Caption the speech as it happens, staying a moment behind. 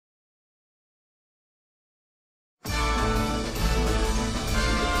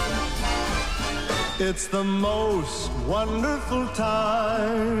It's the most wonderful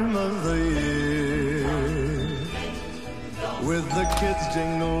time of the year, with the kids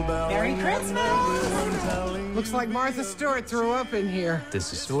jingle belling. Merry Christmas! Looks like Martha Stewart threw up in here.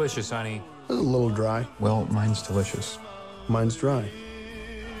 This is delicious, honey. It's a little dry. Well, mine's delicious. Mine's dry.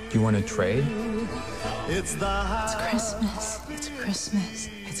 Do you want to trade? It's Christmas. It's Christmas.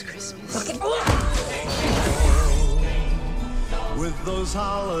 It's Christmas. with those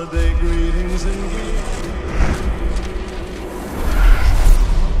holiday greetings and gifts.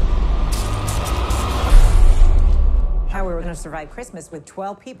 How we were going to survive Christmas with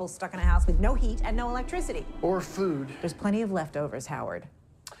 12 people stuck in a house with no heat and no electricity. Or food. There's plenty of leftovers, Howard.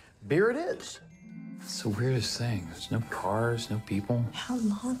 Beer it is. It's the weirdest thing. There's no cars, no people. How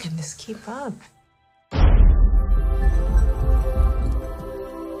long can this keep up?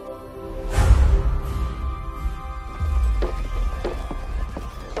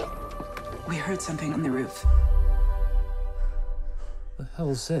 We heard something on the roof. The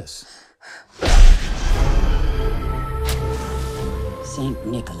hell's this? Saint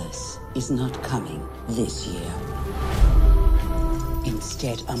Nicholas is not coming this year.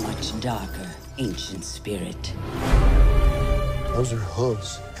 Instead, a much darker, ancient spirit. Those are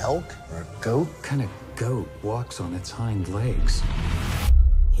hooves. Elk or a goat? What kind of goat walks on its hind legs?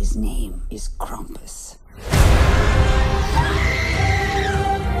 His name is Krampus.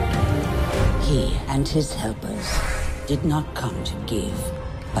 He and his helpers did not come to give,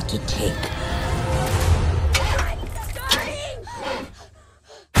 but to take.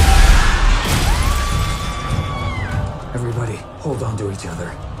 Everybody, hold on to each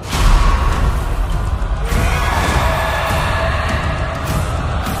other.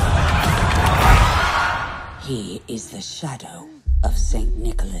 He is the shadow of Saint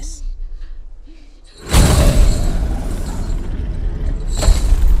Nicholas.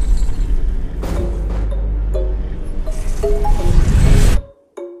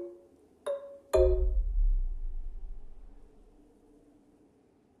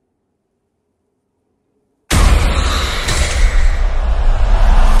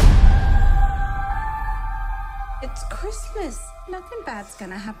 It's Christmas. Nothing bad's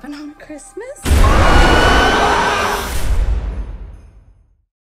gonna happen on Christmas.